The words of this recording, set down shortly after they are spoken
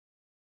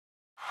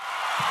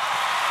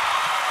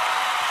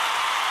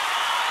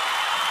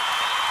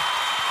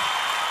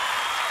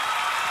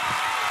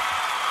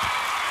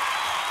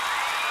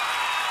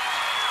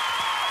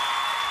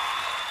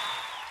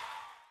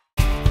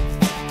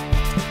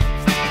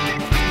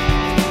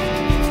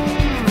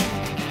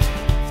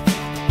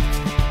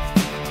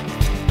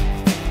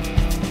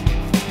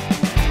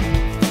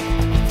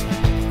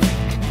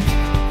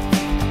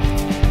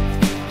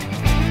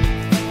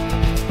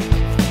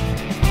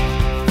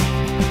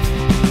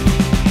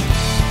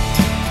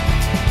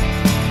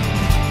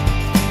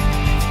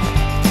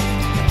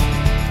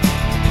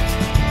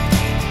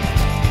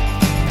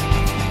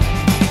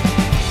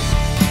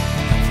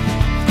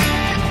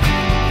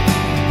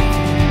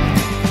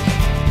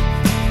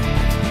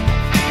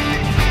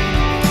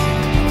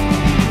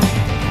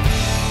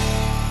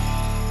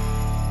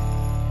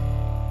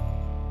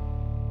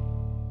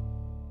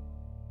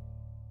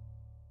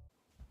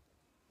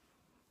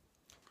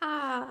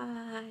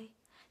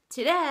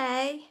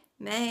Today,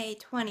 May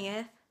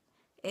 20th,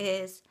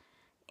 is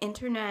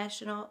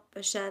International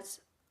Behçet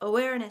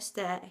Awareness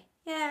Day.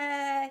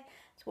 Yay!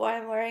 That's why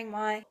I'm wearing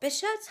my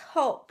Behçet's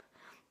Hope.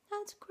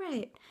 That's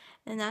great.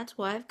 And that's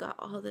why I've got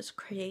all this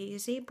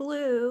crazy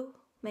blue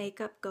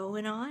makeup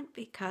going on,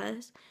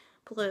 because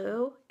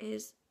blue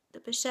is the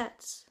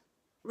Behçet's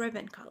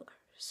ribbon color.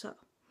 So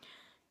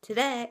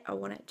today I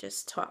want to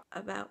just talk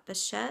about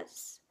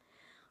Behçet's.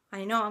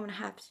 I know I'm going to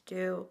have to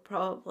do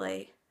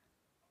probably,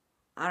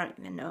 I don't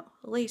even know,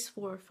 at least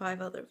 4 or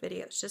 5 other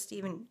videos just to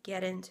even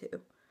get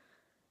into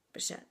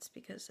Behçet's,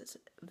 because it's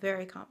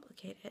very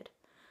complicated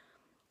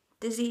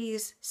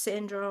disease,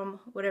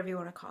 syndrome, whatever you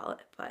want to call it.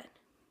 But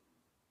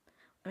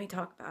let me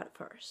talk about it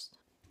first.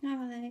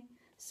 Hi.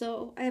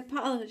 So I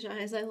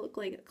apologize, I look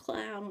like a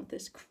clown with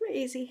this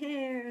crazy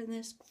hair and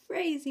this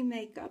crazy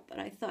makeup, but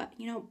I thought,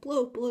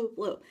 blue, blue,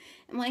 blue.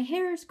 And my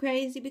hair is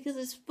crazy because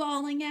it's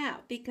falling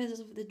out because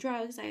of the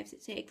drugs I have to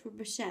take for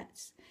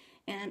Behçet's.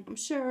 And I'm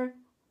sure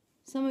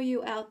some of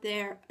you out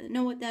there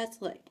know what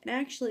that's like. And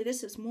actually,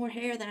 this is more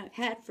hair than I've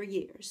had for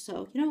years.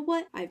 So, you know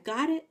what? I've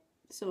got it,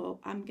 so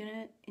I'm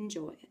gonna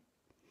enjoy it.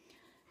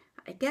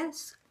 I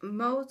guess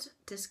most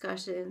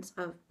discussions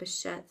of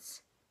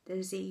Behçet's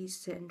disease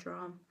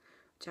syndrome,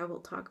 which I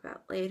will talk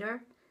about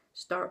later,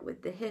 start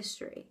with the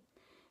history.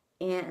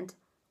 And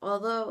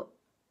although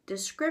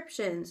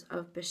descriptions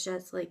of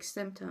Behçet's-like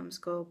symptoms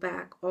go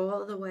back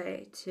all the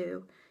way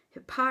to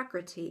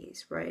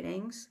Hippocrates'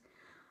 writings,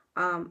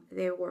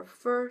 they were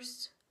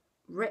first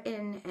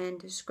written and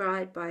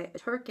described by a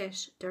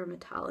Turkish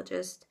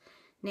dermatologist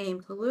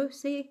named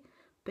Hulusi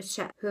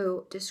Behçet,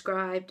 who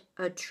described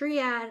a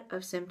triad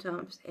of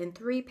symptoms in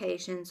 3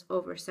 patients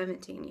over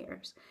 17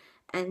 years.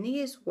 And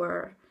these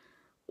were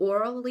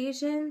oral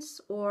lesions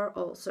or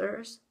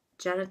ulcers,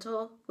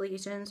 genital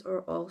lesions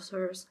or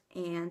ulcers,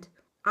 and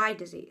eye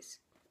disease.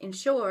 In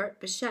short,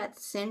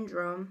 Behçet's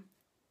syndrome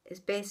is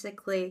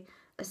basically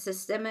a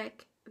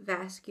systemic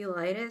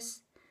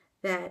vasculitis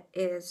that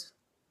is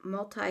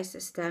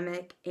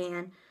multisystemic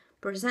and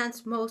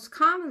presents most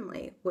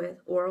commonly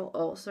with oral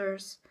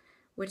ulcers,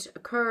 which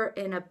occur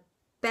in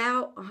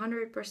about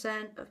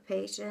 100% of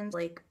patients,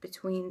 like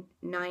between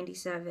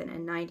 97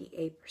 and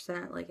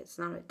 98%. Like, it's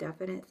not a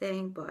definite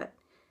thing, but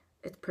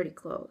it's pretty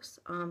close.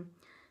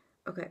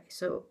 Okay,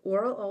 so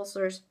oral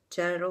ulcers,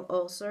 genital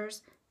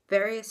ulcers,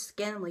 various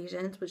skin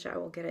lesions, which I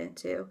will get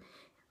into,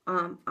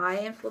 eye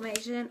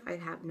inflammation. I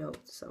have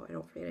notes so I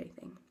don't forget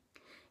anything.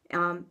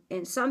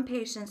 In some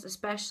patients,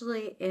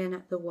 especially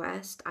in the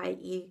West,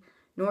 i.e.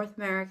 North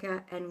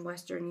America and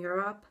Western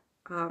Europe,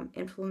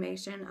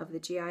 inflammation of the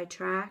GI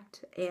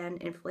tract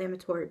and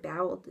inflammatory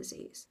bowel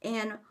disease.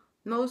 And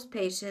most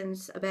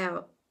patients,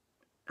 about,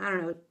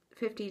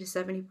 50 to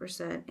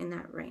 70% in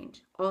that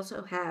range,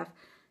 also have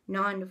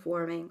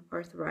non-deforming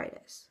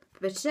arthritis.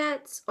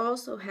 Behçet's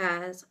also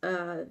has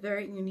a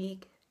very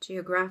unique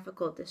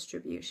geographical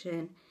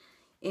distribution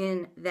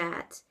in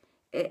that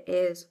it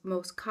is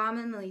most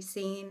commonly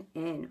seen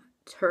in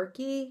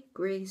Turkey,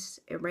 Greece,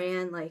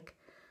 Iran, like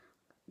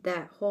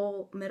that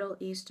whole Middle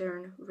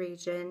Eastern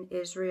region,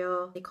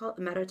 Israel. They call it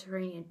the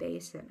Mediterranean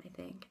Basin, I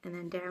think. And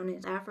then down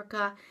in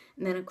Africa,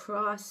 and then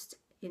across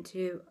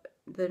into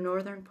the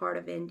northern part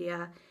of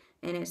India,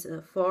 and it's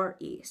the Far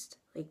East,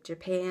 like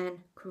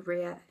Japan,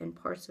 Korea, and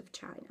parts of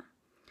China.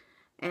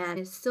 And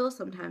it's still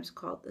sometimes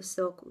called the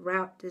Silk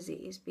Route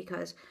disease,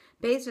 because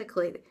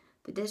basically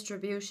the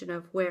distribution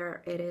of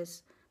where it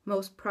is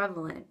most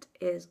prevalent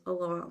is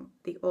along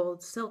the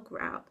old Silk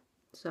Route.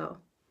 So,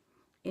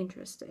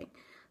 interesting.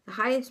 The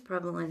highest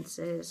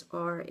prevalences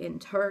are in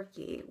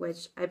Turkey,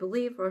 which I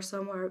believe are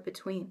somewhere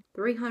between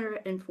 300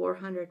 and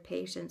 400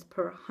 patients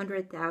per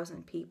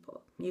 100,000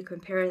 people. You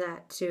compare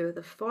that to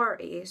the Far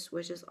East,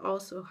 which is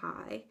also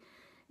high,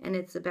 and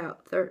it's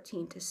about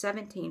 13 to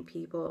 17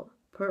 people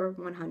per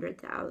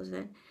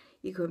 100,000.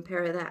 You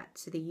compare that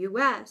to the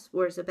US,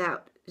 where it's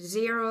about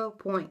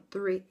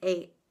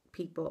 0.38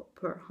 people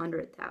per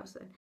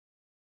 100,000.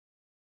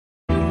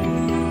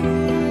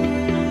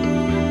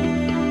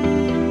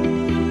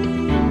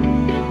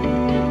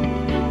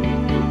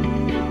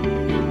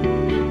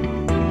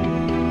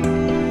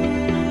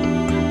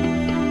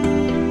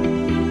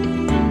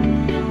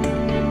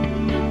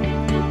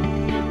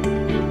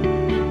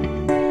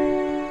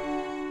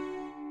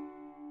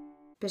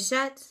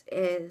 Behçet's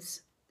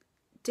is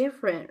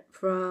different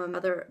from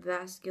other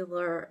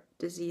vascular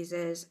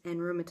diseases and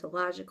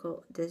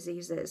rheumatological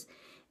diseases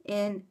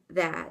in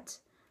that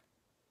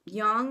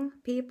young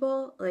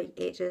people, like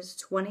ages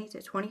 20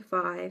 to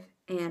 25,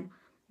 and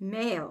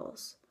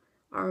males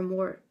are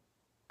more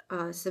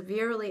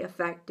severely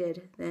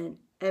affected than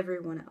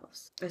everyone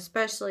else,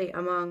 especially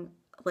among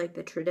like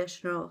the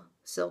traditional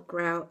Silk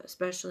Route,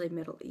 especially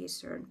Middle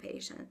Eastern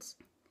patients.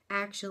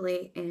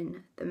 Actually,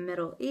 in the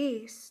Middle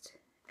East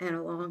and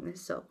along the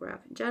Silk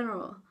Route in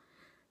general,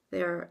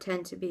 there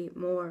tend to be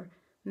more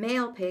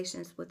male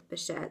patients with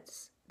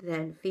Behçet's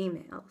than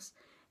females.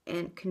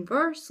 And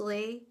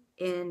conversely,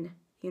 in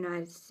the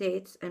United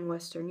States and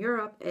Western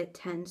Europe, it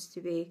tends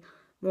to be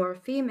more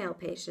female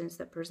patients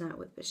that present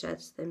with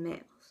Behçet's than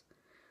males.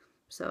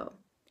 So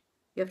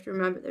you have to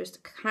remember there's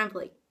kind of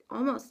like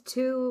almost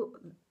two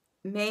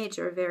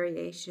major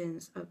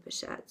variations of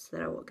Behçet's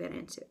that I will get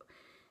into.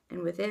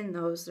 And within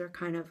those, they're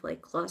kind of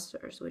like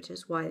clusters, which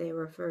is why they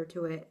refer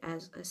to it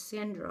as a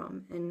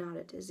syndrome and not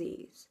a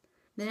disease.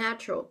 The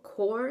natural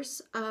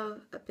course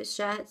of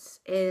Behçet's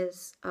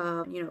is,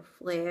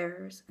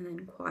 flares and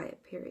then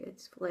quiet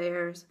periods,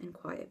 flares and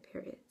quiet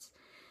periods.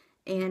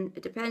 And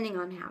depending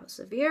on how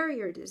severe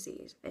your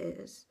disease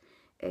is,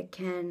 it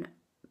can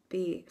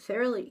be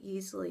fairly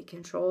easily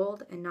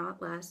controlled and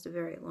not last a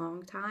very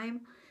long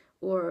time,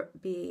 or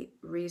be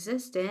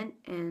resistant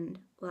and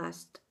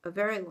last a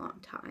very long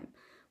time.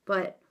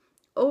 But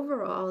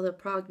overall, the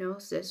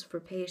prognosis for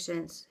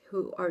patients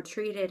who are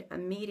treated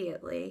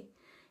immediately,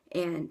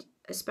 and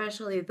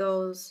especially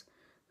those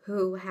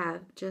who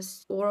have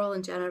just oral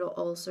and genital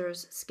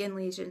ulcers, skin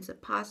lesions,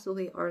 and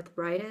possibly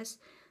arthritis,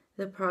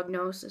 the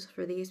prognosis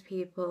for these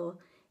people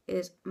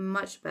is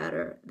much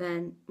better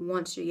than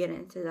once you get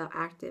into the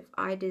active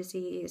eye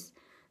disease,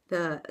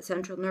 the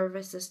central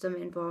nervous system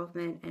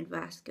involvement, and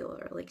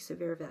vascular, like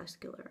severe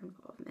vascular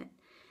involvement.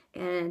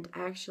 And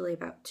actually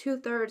about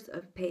 2/3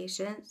 of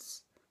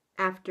patients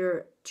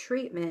after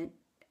treatment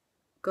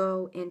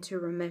go into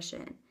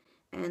remission.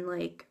 And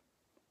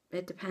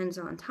it depends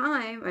on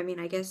time. I mean,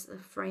 I guess the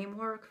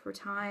framework for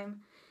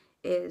time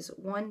is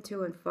 1,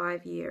 2, and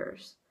 5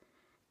 years.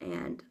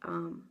 And,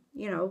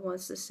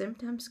 once the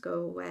symptoms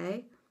go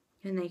away,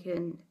 and they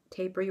can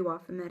taper you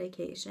off of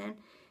medication,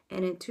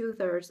 and in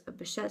 2/3 of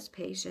Behçet's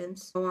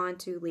patients go on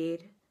to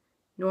lead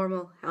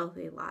normal,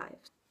 healthy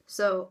lives.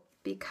 So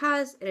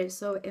because it is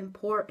so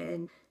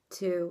important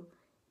to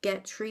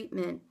get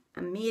treatment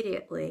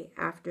immediately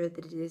after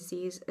the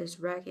disease is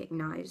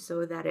recognized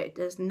so that it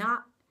does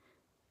not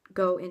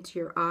go into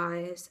your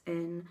eyes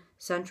and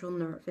central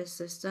nervous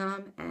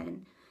system,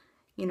 and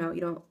you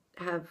don't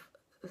have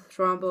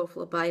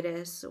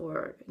thrombophlebitis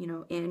or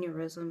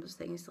aneurysms,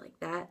 things like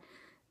that.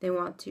 They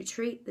want to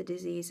treat the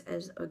disease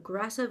as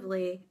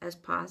aggressively as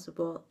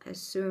possible,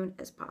 as soon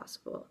as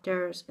possible.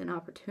 There's an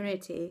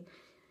opportunity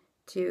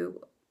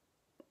to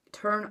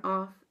turn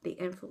off the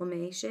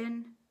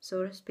inflammation,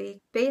 so to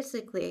speak.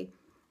 Basically,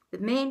 the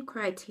main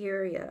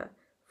criteria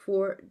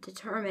for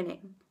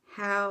determining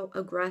how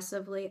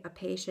aggressively a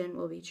patient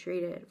will be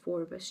treated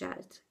for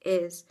Behçet's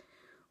is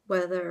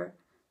whether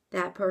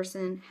that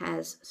person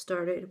has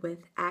started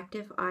with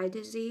active eye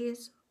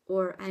disease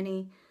or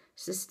any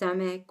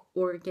systemic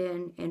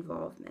organ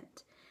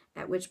involvement,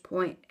 at which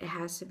point it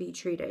has to be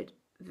treated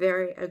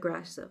very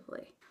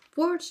aggressively.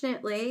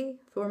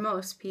 Fortunately, for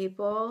most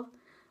people,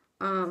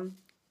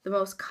 the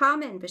most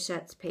common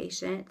Behçet's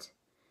patient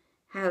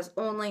has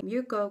only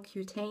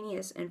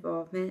mucocutaneous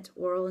involvement,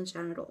 oral and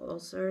genital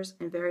ulcers,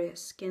 and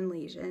various skin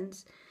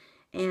lesions,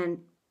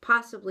 and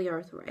possibly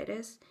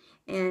arthritis.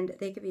 And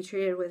they could be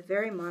treated with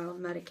very mild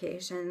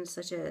medications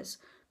such as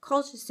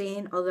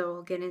colchicine, although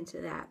I'll get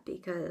into that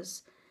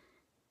because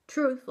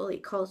truthfully,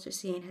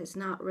 colchicine has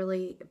not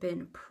really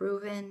been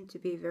proven to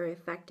be very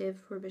effective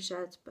for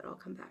Behçet's, but I'll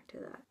come back to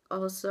that.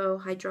 Also,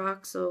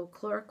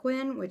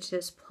 hydroxychloroquine, which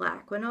is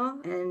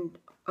Plaquenil, and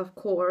of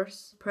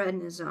course,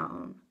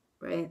 prednisone,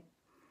 right?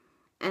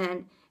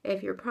 And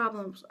if your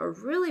problems are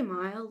really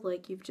mild,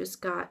 like you've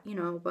just got,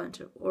 a bunch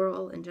of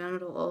oral and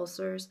genital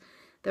ulcers,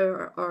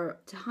 there are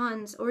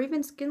tons, or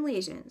even skin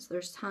lesions,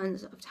 there's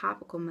tons of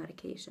topical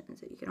medications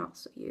that you can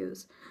also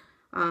use.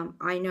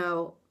 I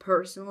know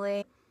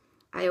personally,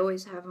 I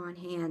always have on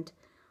hand,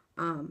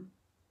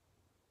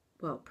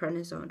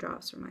 prednisone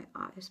drops for my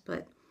eyes,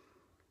 but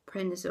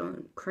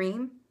prednisone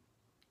cream,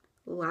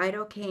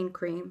 lidocaine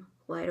cream,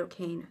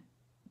 lidocaine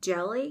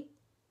jelly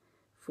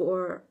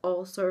for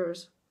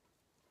ulcers,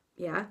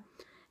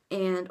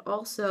 and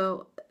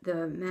also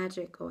the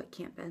magic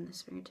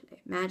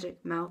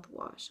magic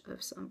mouthwash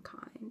of some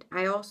kind.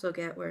 I also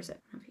get, I don't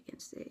know if you can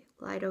see,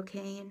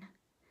 lidocaine,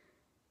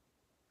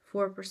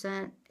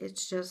 4%,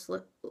 it's just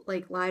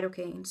like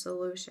lidocaine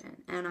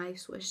solution, and I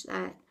swish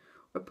that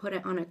or put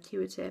it on a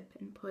Q-tip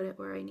and put it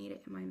where I need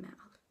it in my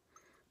mouth.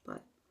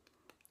 But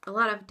a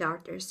lot of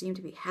doctors seem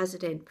to be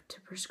hesitant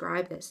to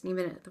prescribe this, and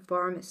even at the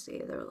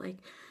pharmacy, they're like,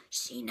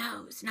 she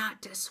knows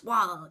not to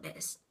swallow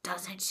this,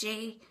 doesn't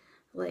she?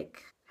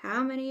 Like,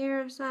 how many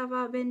years have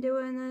I been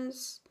doing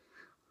this?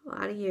 A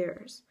lot of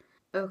years.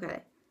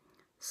 Okay,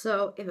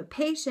 so if a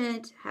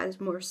patient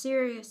has more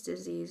serious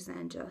disease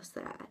than just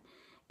that,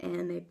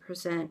 and they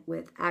present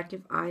with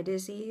active eye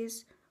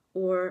disease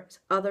or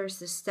other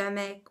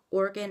systemic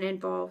organ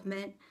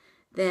involvement,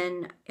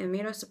 then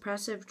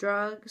immunosuppressive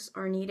drugs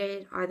are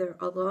needed either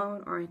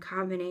alone or in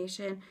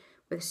combination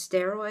with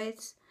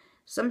steroids,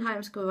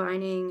 sometimes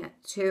combining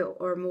 2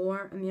 or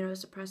more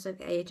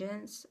immunosuppressive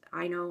agents.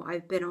 I know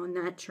I've been on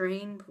that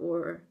train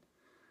for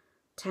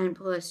 10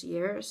 plus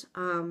years,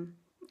 and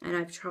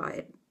I've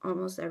tried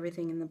almost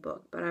everything in the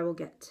book, but I will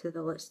get to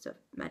the list of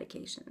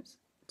medications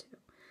too.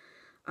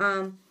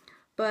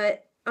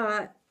 But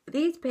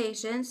these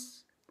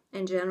patients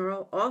in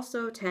general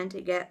also tend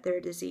to get their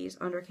disease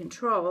under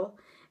control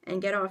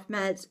and get off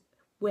meds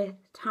with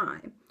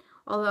time.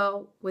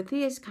 Although with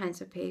these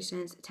kinds of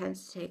patients, it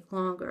tends to take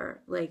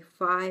longer, like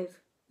 5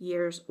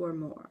 years or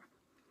more.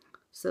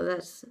 So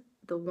that's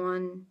the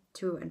 1,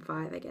 2, and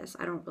 5, I guess.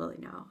 I don't really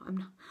know.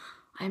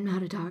 I'm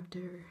not a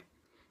doctor.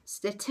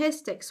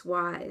 Statistics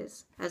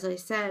wise, as I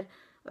said,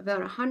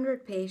 about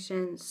 100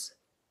 patients,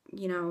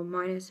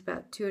 minus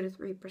about 2 to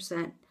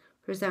 3%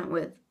 present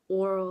with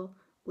oral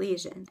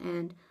lesion.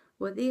 And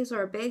what these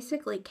are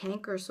basically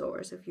canker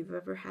sores, if you've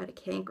ever had a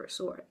canker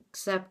sore,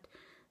 except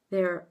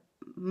they're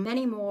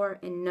many more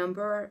in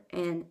number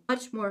and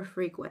much more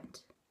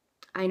frequent.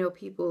 I know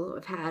people who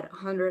have had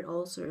 100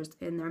 ulcers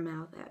in their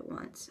mouth at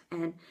once.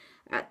 And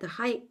at the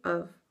height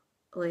of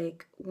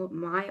like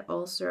my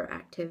ulcer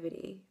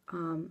activity,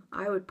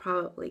 I would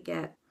probably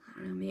get, I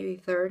don't know, maybe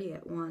 30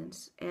 at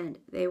once. And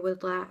they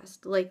would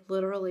last like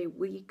literally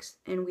weeks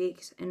and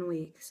weeks and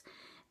weeks.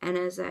 And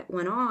as that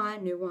went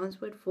on, new ones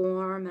would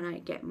form and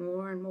I'd get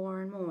more and more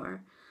and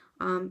more.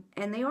 And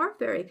they are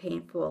very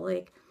painful.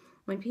 Like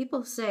when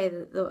people say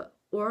that the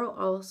oral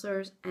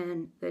ulcers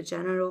and the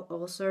genital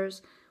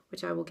ulcers,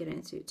 which I will get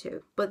into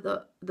too, but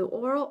the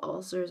oral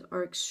ulcers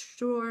are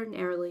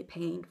extraordinarily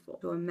painful.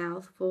 To a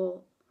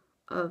mouthful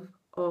of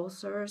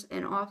ulcers,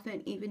 and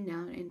often even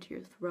down into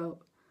your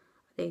throat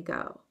they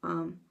go.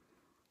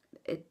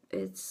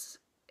 It's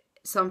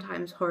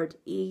sometimes hard to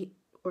eat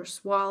or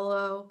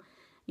swallow.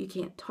 You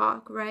can't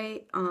talk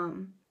right.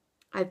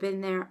 I've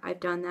been there,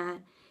 I've done that.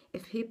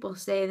 If people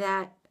say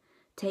that,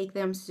 take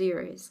them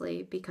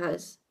seriously,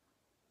 because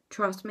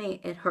trust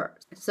me, it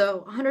hurts.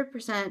 So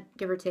 100%,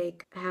 give or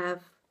take,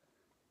 have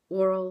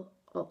oral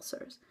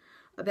ulcers.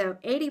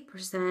 About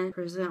 80%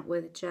 present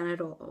with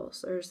genital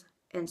ulcers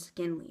and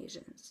skin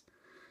lesions.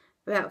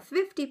 About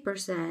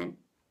 50%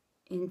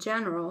 in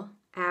general,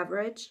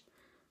 average,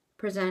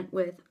 present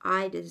with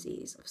eye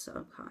disease of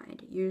some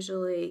kind,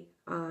 usually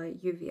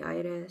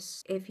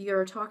uveitis. If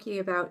you're talking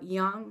about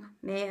young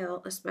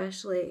male,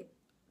 especially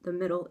the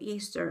Middle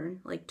Eastern,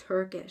 like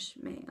Turkish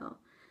male,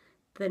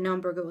 the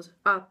number goes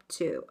up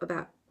to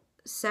about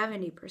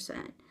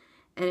 70%.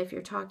 And if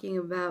you're talking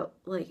about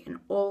like an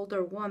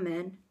older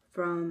woman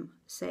from,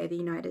 say, the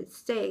United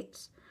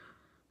States,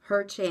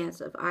 her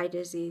chance of eye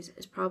disease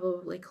is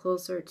probably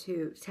closer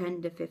to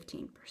 10 to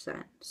 15%.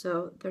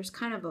 So there's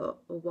kind of a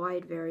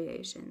wide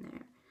variation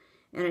there.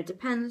 And it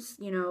depends,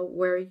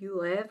 where you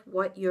live,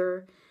 what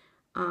your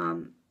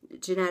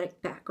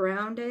genetic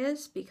background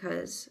is,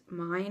 because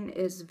mine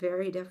is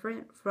very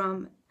different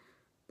from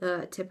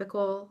the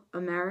typical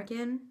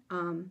American,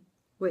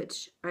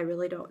 which I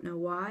really don't know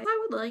why. I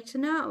would like to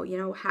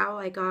know, how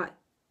I got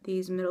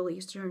these Middle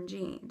Eastern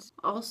genes.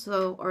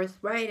 Also,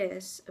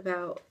 arthritis,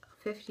 about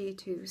 50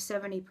 to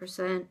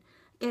 70%.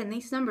 Again,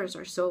 these numbers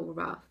are so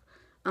rough.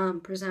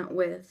 Present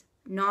with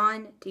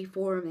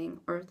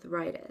non-deforming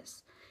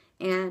arthritis.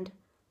 And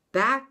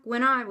back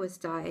when I was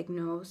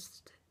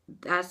diagnosed,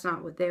 that's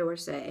not what they were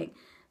saying.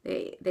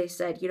 They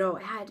said,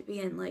 it had to be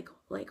in like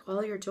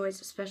all your joints,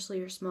 especially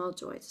your small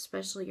joints,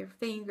 especially your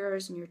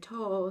fingers and your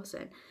toes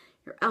and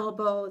your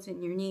elbows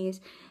and your knees.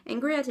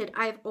 And granted,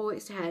 I've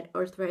always had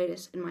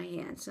arthritis in my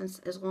hands since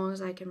as long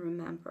as I can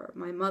remember.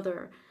 My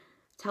mother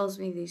tells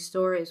me these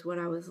stories when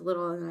I was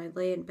little, and I'd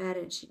lay in bed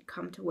and she'd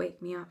come to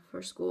wake me up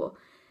for school,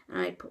 and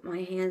I'd put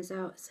my hands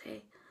out and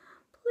say,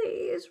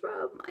 please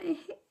rub my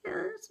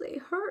hands, they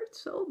hurt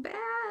so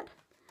bad.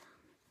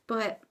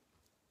 But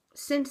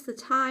since the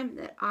time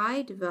that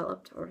I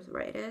developed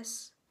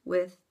arthritis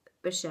with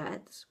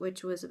Behçet's,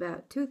 which was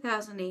about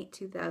 2008,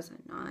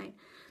 2009,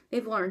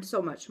 they've learned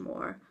so much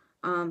more.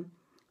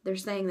 They're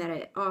saying that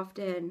it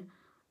often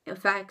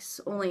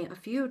affects only a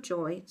few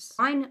joints.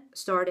 Mine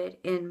started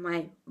in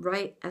my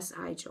right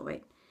SI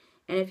joint.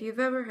 And if you've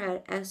ever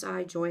had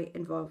SI joint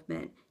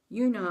involvement,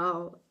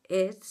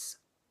 it's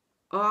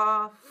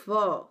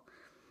awful.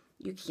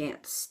 You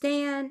can't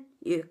stand,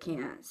 you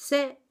can't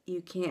sit,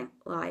 you can't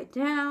lie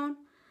down.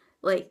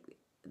 Like,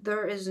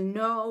 there is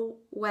no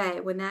way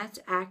when that's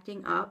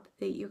acting up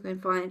that you can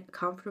find a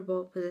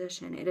comfortable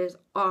position. It is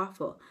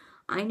awful.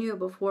 I knew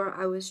before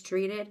I was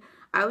treated,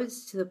 I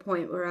was to the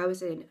point where I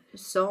was in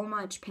so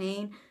much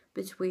pain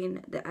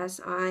between the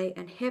SI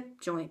and hip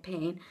joint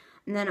pain.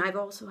 And then I've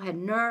also had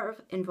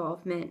nerve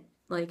involvement,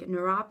 like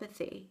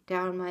neuropathy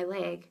down my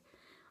leg,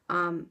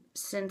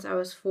 since I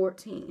was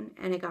 14.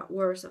 And it got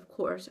worse, of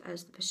course,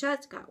 as the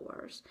Behçet's got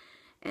worse.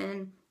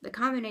 And the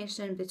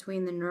combination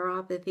between the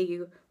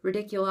neuropathy,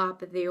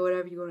 radiculopathy, or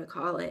whatever you want to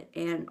call it,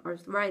 and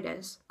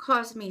arthritis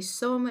caused me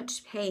so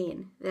much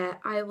pain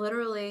that I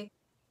literally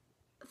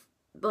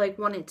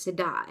wanted to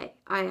die.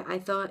 I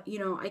thought,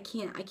 I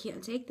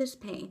can't take this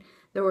pain.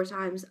 There were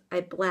times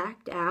I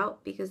blacked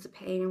out because the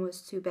pain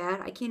was too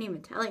bad. I can't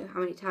even tell you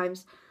how many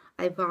times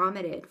I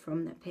vomited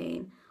from the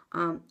pain.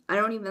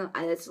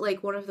 It's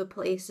like one of the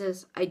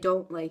places I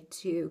don't like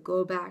to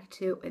go back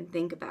to and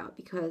think about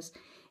because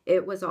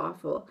it was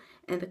awful.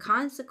 And the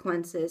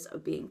consequences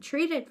of being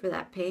treated for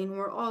that pain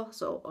were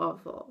also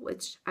awful,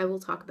 which I will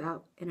talk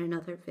about in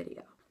another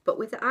video. But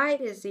with eye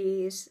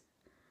disease,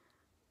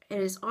 it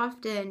is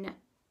often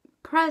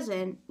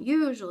present,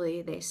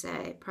 usually they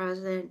say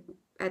present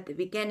at the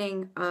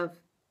beginning of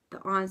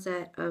the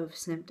onset of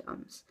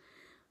symptoms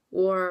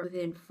or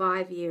within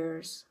 5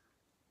 years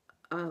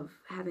of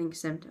having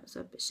symptoms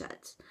of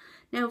Behçet's.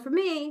 Now for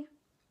me,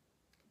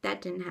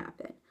 that didn't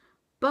happen.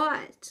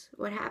 But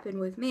what happened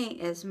with me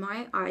is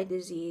my eye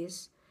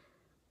disease,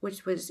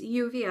 which was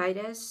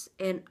uveitis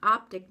and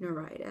optic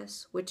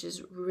neuritis, which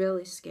is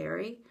really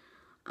scary,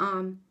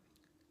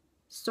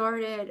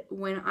 started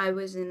when I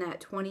was in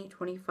that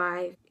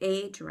 20-25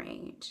 age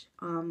range,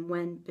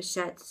 when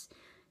Behçet's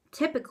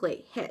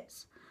typically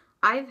hits.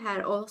 I've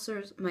had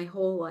ulcers my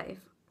whole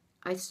life.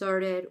 I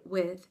started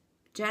with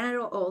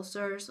genital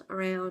ulcers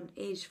around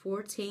age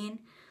 14,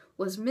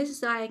 was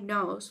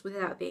misdiagnosed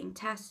without being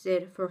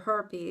tested for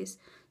herpes.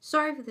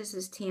 Sorry if this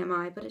is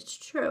TMI, but it's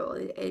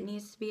true. It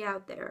needs to be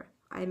out there.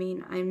 I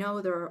mean, I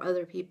know there are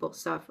other people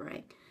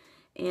suffering,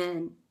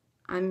 and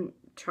I'm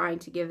trying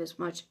to give as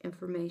much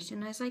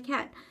information as I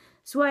can.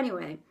 So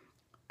anyway,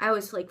 I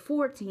was like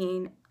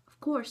 14, of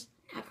course,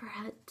 never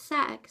had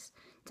sex,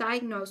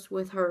 diagnosed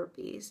with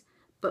herpes,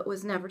 but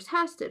was never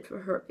tested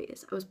for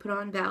herpes. I was put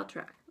on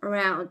Valtrex.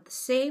 Around the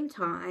same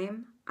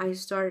time, I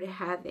started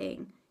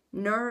having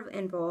nerve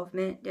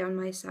involvement down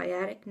my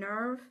sciatic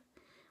nerve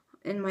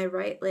in my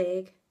right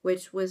leg,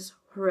 which was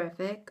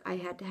horrific. I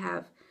had to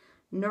have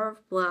nerve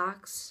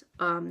blocks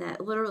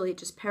that literally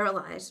just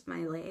paralyzed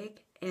my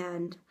leg,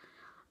 and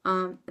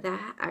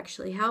that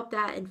actually helped.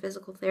 That and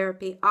physical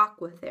therapy,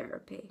 aqua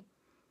therapy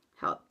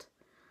helped.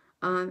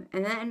 And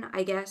then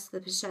I guess the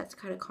Behçet's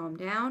kind of calmed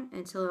down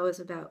until I was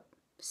about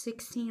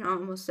 16,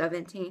 almost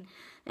 17.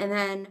 And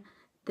then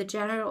the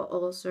genital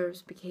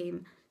ulcers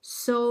became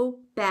so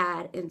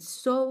bad and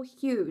so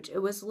huge. It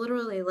was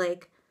literally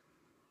like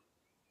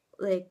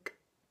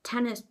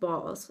tennis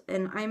balls.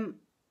 And I'm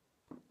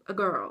a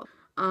girl,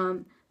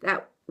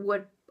 that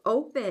would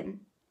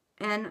open.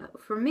 And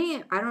for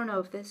me, I don't know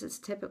if this is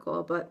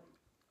typical, but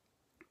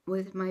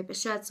with my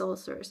Behçet's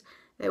ulcers,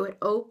 they would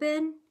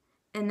open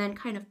and then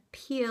kind of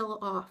peel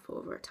off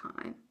over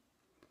time,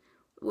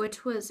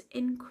 which was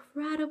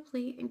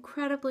incredibly,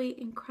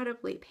 incredibly,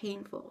 incredibly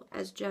painful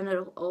as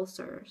genital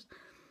ulcers.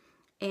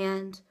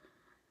 And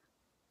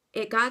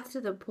it got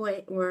to the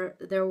point where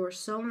there were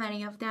so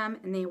many of them,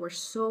 and they were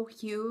so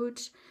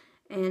huge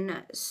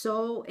and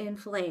so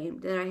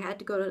inflamed that I had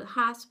to go to the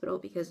hospital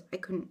because I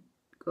couldn't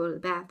go to the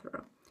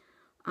bathroom.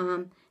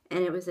 And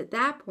it was at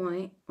that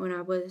point when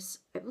I was,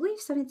 I believe,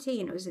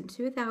 17. It was in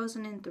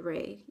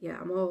 2003. Yeah,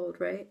 I'm old,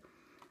 right?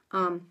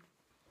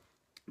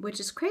 Which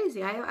is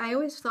crazy. I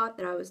always thought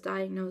that I was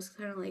diagnosed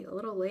kind of like a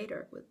little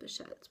later with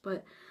Behçet's,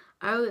 but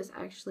I was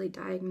actually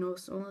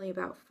diagnosed only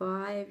about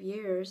 5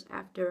 years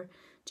after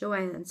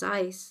Joanne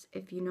Zeiss,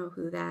 if you know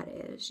who that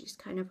is. She's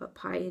kind of a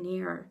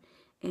pioneer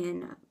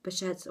in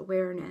Behçet's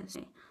awareness.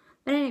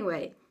 But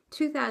anyway,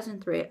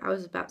 2003, I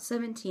was about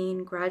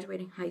 17,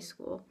 graduating high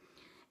school,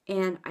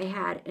 and I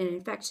had an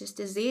infectious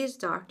disease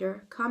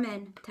doctor come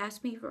in,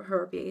 test me for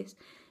herpes.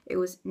 It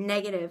was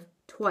negative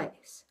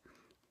twice.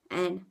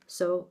 And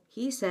so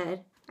he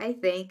said, I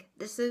think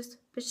this is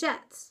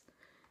Behçet's.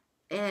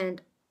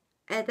 And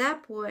at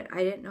that point,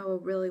 I didn't know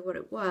really what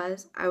it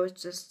was. I was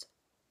just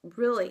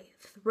really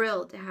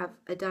thrilled to have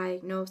a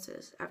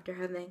diagnosis after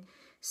having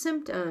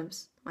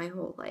symptoms my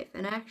whole life.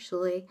 And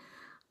actually,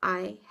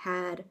 I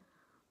had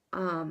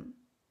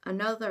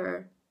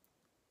another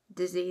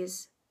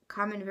disease,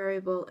 common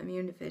variable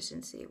immune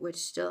deficiency, which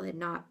still had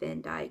not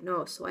been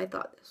diagnosed. So I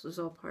thought this was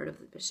all part of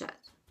the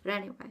Behçet's. But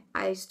anyway,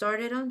 I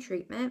started on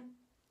treatment,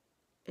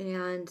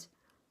 and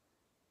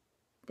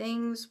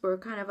things were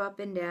kind of up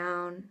and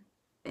down,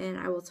 and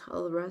I will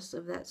tell the rest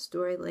of that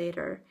story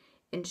later.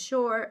 In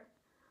short,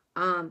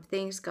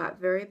 things got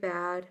very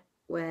bad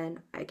when,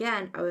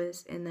 again, I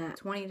was in that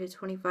 20 to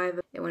 25.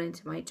 It went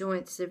into my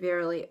joints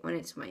severely. It went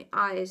into my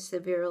eyes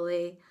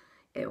severely.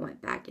 It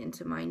went back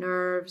into my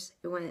nerves.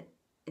 It went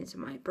into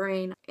my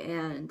brain,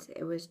 and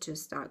it was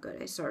just not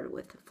good. I started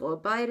with the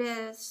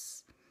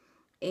phlebitis,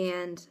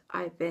 and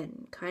I've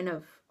been kind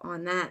of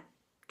on that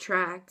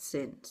track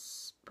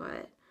since,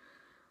 but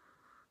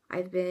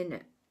I've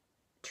been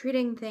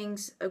treating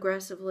things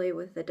aggressively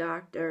with the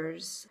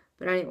doctors.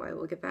 But anyway,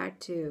 we'll get back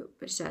to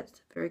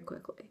Behçet's very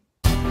quickly.